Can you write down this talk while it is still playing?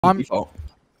I'm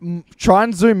try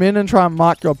and zoom in and try and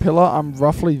mark your pillar. I'm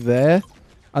roughly there,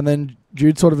 and then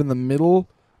Jude sort of in the middle,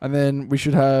 and then we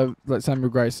should have like Samuel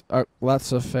Grace. Oh, well,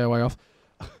 that's a fair way off.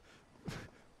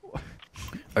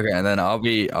 Okay, and then I'll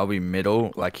be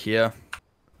middle, like here.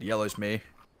 The yellow's me.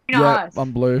 Yeah,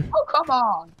 I'm blue. Oh, come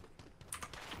on.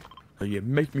 Oh, you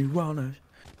make me wanna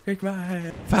shake my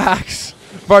hand. Facts,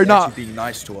 bro. No, Being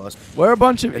nice to us. we're a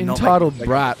bunch of And not entitled like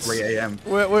brats. 3 a.m.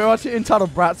 We're a bunch of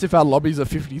entitled brats if our lobbies are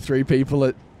 53 people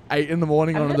at 8 in the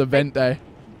morning on an event day.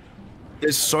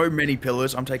 There's so many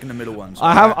pillars. I'm taking the middle ones.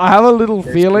 I have a little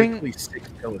feeling. Literally 6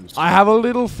 pillars. I have a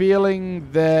little feeling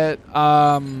that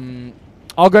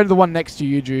I'll go to the one next to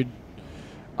you, Jude.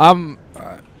 Alright.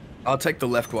 I'll take the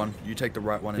left one. You take the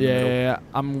right one in the middle. Yeah,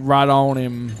 I'm right on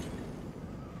him.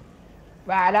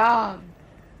 Right on.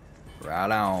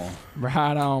 Right on.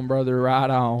 Right on, brother. Right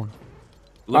on.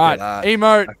 Look All at right, that.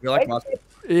 emote. I feel like my...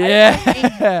 Yeah.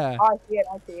 I see it.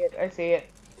 I see it. I see it.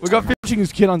 We got finishing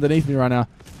his kid underneath me right now.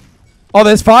 Oh,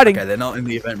 there's fighting. Okay, they're not in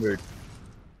the event mood.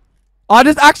 I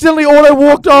just accidentally auto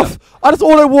walked off. I just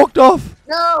auto walked off.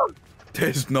 No.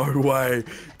 There's no way.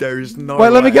 There is no Wait,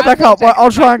 let me get back up. Wait,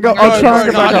 I'll try and go. I'll try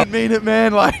and get back no, up. I didn't mean it,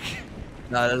 man. Like,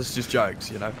 Nah, that's just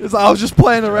jokes, you know? it's like I was just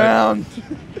playing around.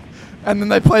 And then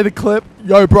they play the clip.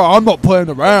 Yo, bro, I'm not playing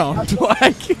around.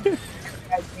 Like,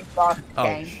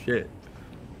 Oh, shit.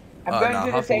 I'm going Nah, to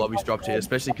the half the same lobby's dropped here,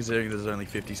 especially considering there's only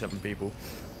 57 people.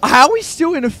 how are we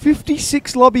still in a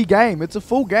 56 lobby game? It's a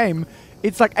full game.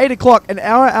 It's like 8 o'clock, an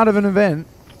hour out of an event.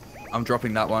 I'm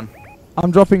dropping that one.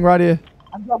 I'm dropping right here.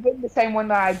 I'm dropping the same one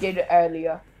that I did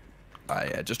earlier. Oh,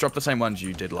 yeah, just drop the same ones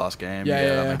you did last game. Yeah, Yeah,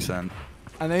 yeah. that makes sense.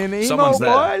 And then emo, Someone's there.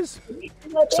 boys.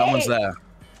 Someone's there.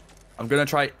 I'm gonna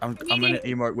try. I'm gonna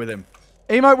emote with him.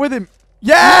 Emote with him.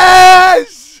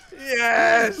 Yes!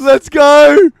 Yes! Let's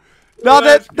go! No,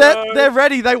 Let's they're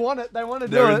ready. They want it. They want to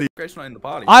do it. Grace not in the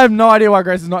party. I have no idea why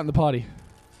Grace is not in the party.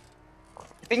 I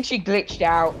think she glitched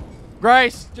out.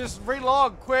 Grace, just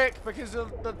relog quick because the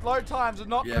load times are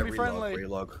not Yeah, going to be relog, friendly.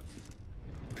 relog.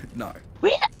 No,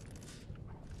 Wait.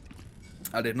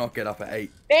 I did not get up at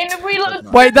 8. Then reload.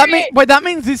 Wait, that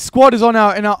means this squad is on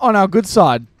our good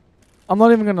side. I'm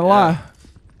not even gonna lie.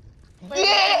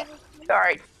 Yeah.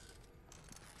 Sorry.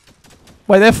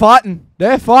 Wait, they're fighting.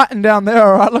 They're fighting down there.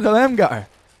 All right, look at them go.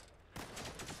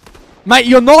 Mate,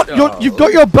 you're not. You've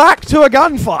got your back to a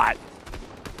gunfight.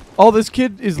 Oh, this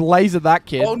kid is laser. That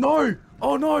kid. Oh no!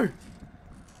 Oh no!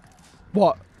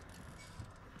 What?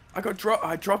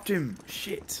 I dropped him.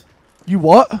 Shit. You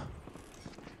what?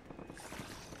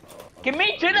 Get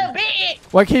me to the bit.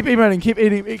 Wait, keep emoting. Keep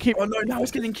eating. Keep. Oh no! Now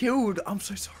he's getting killed. I'm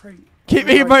so sorry. Keep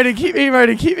emoting. Keep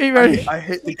emoting. Keep emoting. I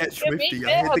hit the get swifty.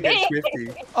 I hit the get swifty.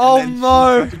 Oh and then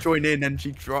no! She tried to join in and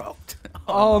she dropped.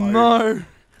 Oh no!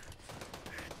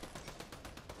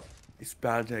 It's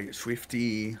bad to get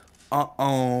swifty.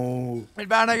 Uh-oh. We're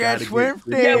about to get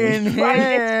swifty Yeah, we in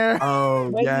here.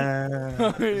 Oh, yeah.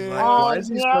 Oh, It's like, Oh, why is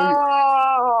he so...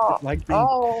 no. It's like, being,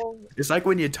 Oh. it's like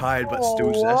when you're tired but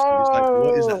still zesty. It's like,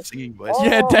 what is that singing voice?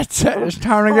 Yeah, that's it. It's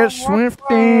time to get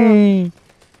swifty.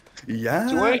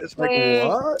 Yeah, it's like,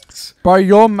 what? Bro,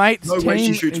 your mate's No team way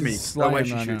she shoots me. is No way slaying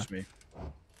she right now. shoots me.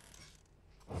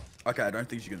 Okay, I don't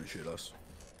think she's going to shoot us.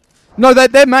 No,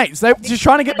 they're mates. She's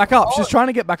trying to get back up. She's trying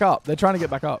to get back up. They're trying to get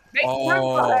back up. Make Oh. room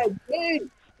for her, dude.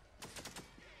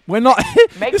 We're not.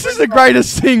 Make This is room the for her.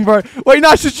 greatest thing, bro. Wait,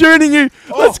 no, she's shooting you.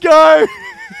 Let's go.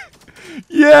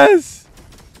 Yes.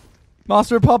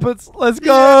 Master of Puppets. Let's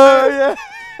go.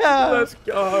 Yeah. Let's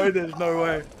go. There's no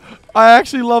way. I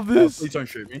actually love this. Please don't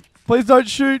shoot me. Please don't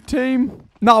shoot, team.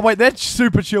 No, wait, they're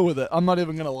super chill with it. I'm not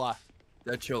even gonna lie.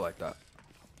 They're chill like that.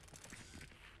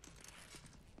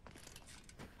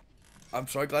 I'm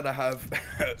so glad I have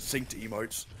synced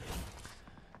emotes.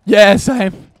 Yeah, same.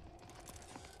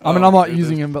 I mean, Oh, I'm not goodness.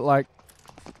 using him, but like,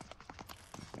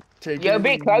 Take You're a it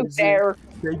bit close easy. there.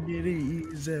 Take it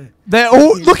easy. they're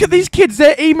all. Look at these kids.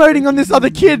 They're emoting on this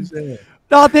other kid.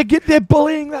 No, they're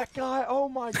bullying that guy. Oh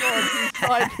my god. It's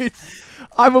like,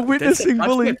 I'm a witnessing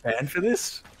bully. Get banned for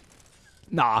this?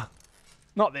 Nah,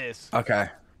 not this. Okay.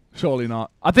 Surely not.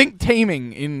 I think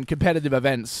teaming in competitive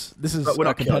events. This is But we're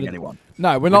not killing competitive. anyone.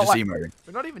 No, we're We're not just like. emoting.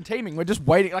 We're not even teaming. We're just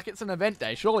waiting. Like it's an event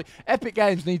day. Surely, Epic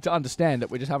Games need to understand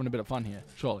that we're just having a bit of fun here.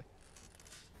 Surely.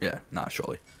 Yeah, nah,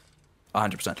 surely.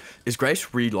 100%. Is Grace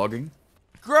relogging?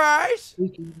 Grace.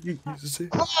 Take it easy.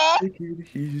 Take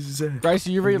it easy. Grace,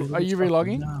 are you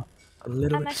relogging? A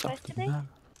little Am I bit supposed to softer be? now.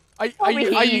 Are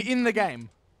you in the game?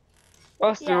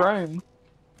 What's the Yeah. room?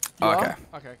 You are? Okay.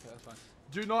 Okay, that's fine.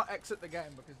 Do not exit the game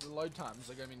because the load times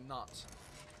are going to be nuts.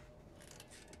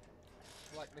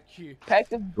 Like the queue. Take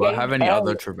the Do I have any game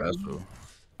other out. traversal?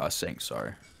 Sync,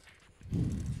 sorry.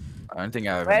 I don't think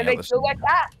I have Where any they other still like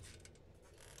that?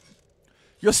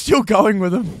 You're still going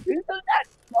with them. Who's doing that?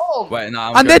 Oh. Wait,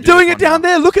 no. And they're doing it down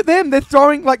there. Look at them. They're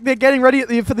throwing, like, they're getting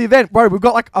ready for the event. Bro, we've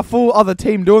got, like, a full other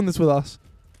team doing this with us.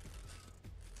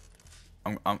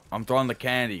 I'm throwing the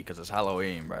candy because it's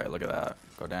Halloween, bro. Look at that.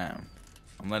 Go down.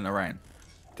 I'm letting it rain.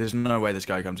 There's no way this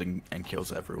guy comes in and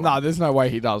kills everyone. No, there's no way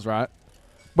he does, right?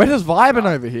 Where does Vibin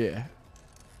over here?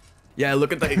 Yeah,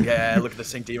 look at the look at the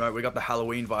sync emote. We got the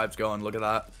Halloween vibes going. Look at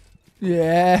that.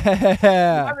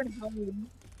 Yeah.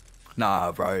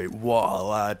 Nah, bro. What a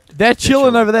lad. They're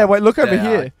chilling over there. Wait, look over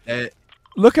here.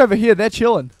 Look over here. They're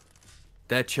chilling.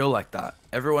 They're chill like that.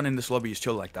 Everyone in this lobby is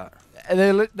chill like that.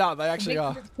 No, they actually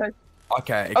are.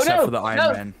 Okay, except for the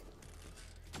Iron Man.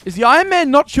 Is the Iron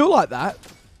Man not chill like that?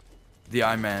 The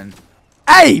Iron Man.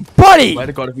 Hey, buddy! Swear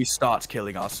to God, if he starts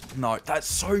killing us. No, that's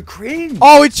so cringe.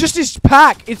 Oh, it's just his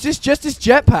pack. It's just his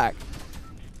jetpack.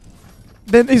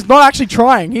 Then he's not actually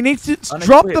trying. He needs to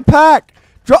drop the pack.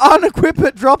 Unequip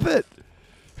it. Drop it.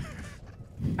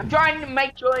 I'm trying to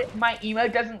make sure my emo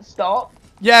doesn't stop.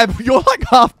 Yeah, but you're like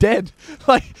half dead.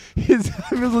 Like his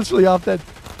was literally half dead.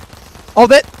 Oh,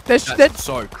 that's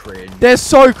so cringe. They're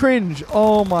so cringe.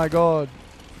 Oh my god.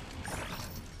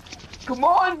 Come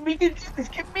on, we can do this.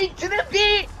 Commit to the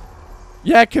bit.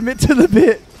 Yeah, commit to the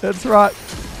bit. That's right.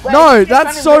 Wait, No,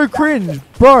 that's so cringe,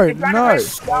 bro. No,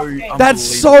 that's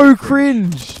so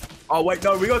cringe. Oh wait,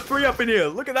 no, we got 3 up in here.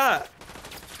 Look at that.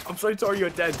 I'm so sorry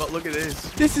you're dead, but look at this.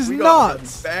 This is We got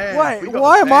nuts. them banned. Wait, We got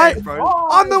why them am I? banned, bro.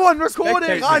 I'm the one recording.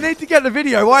 Spectate I me. need to get the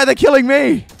video. Why are they killing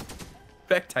me?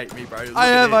 Spectate me, bro. Look I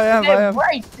at am. this. I am.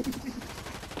 Right.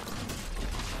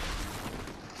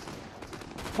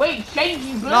 Wait,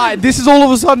 changing blue. Nah, this is all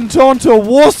of a sudden turned to a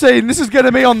war scene. This is going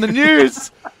to be on the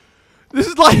news. This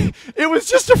is like, it was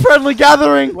just a friendly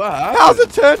gathering. What happened? How's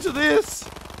it turned to this?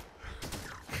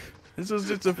 This was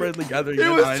just a friendly gathering. It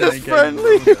and was Iron just Man came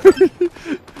along. friendly.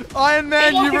 Iron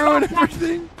Man, you ruined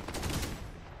everything.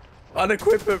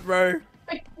 Unequip it, bro.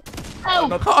 Oh,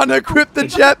 Unequip the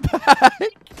jetpack.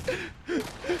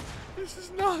 This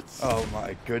is nuts. Oh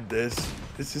my goodness.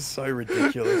 This is so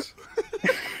ridiculous.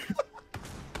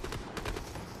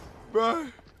 Bro.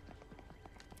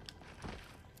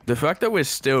 The fact that we're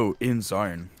still in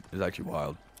zone is actually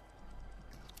wild.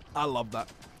 I love that.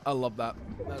 I love that.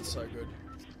 That's so good.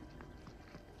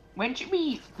 when should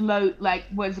we load? Like,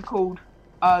 what's it called?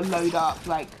 Load up.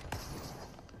 Like,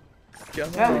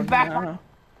 back.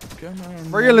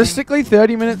 Realistically,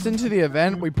 30 minutes into the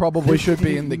event, we probably should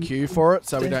be in the queue for it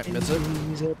so we don't miss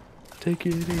it. Take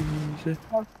it easy.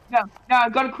 No, I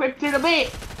got equipped in a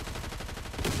bit.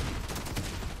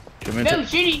 Commit No, to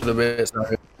shitty. the bit,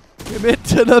 sorry. Commit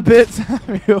to the bit,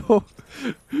 Samuel.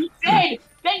 Dead.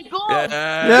 Thank God.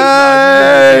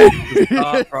 Yay!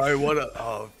 Oh, bro, what a...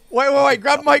 Oh. Wait.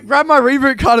 Grab my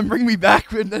reboot card and bring me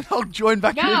back, and then I'll join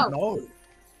back in. No.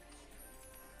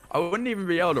 I wouldn't even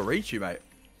be able to reach you, mate.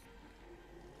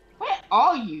 Where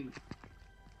are you?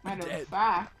 Matter Dead. of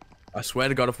fact. I swear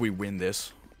to God, if we win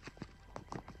this...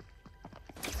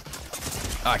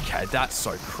 Okay, that's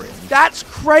so cringe. That's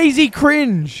crazy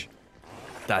cringe.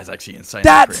 That is actually insane.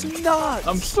 That's cringe. nuts.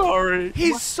 I'm sorry.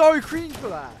 He's so cringe for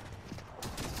that.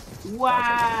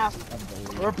 Wow.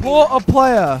 Report a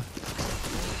player.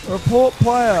 Report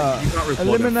player. You can't report him.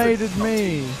 Eliminated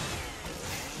me.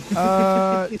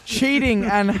 Cheating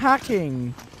and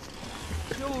hacking.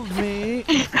 Killed me.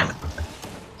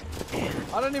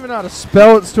 I don't even know how to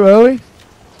spell. It's too early.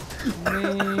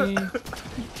 Me.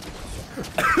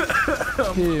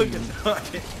 Him.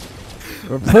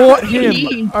 Report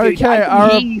him. Okay,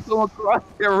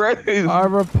 I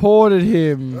reported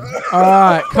him.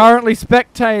 Alright, currently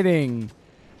spectating.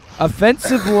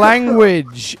 Offensive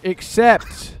language.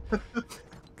 Accept.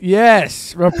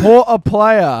 Yes. Report a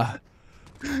player.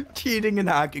 Cheating and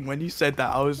hacking. When you said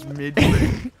that, I was mid.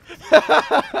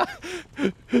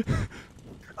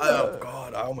 Oh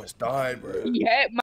God, I almost died, bro. Yeah.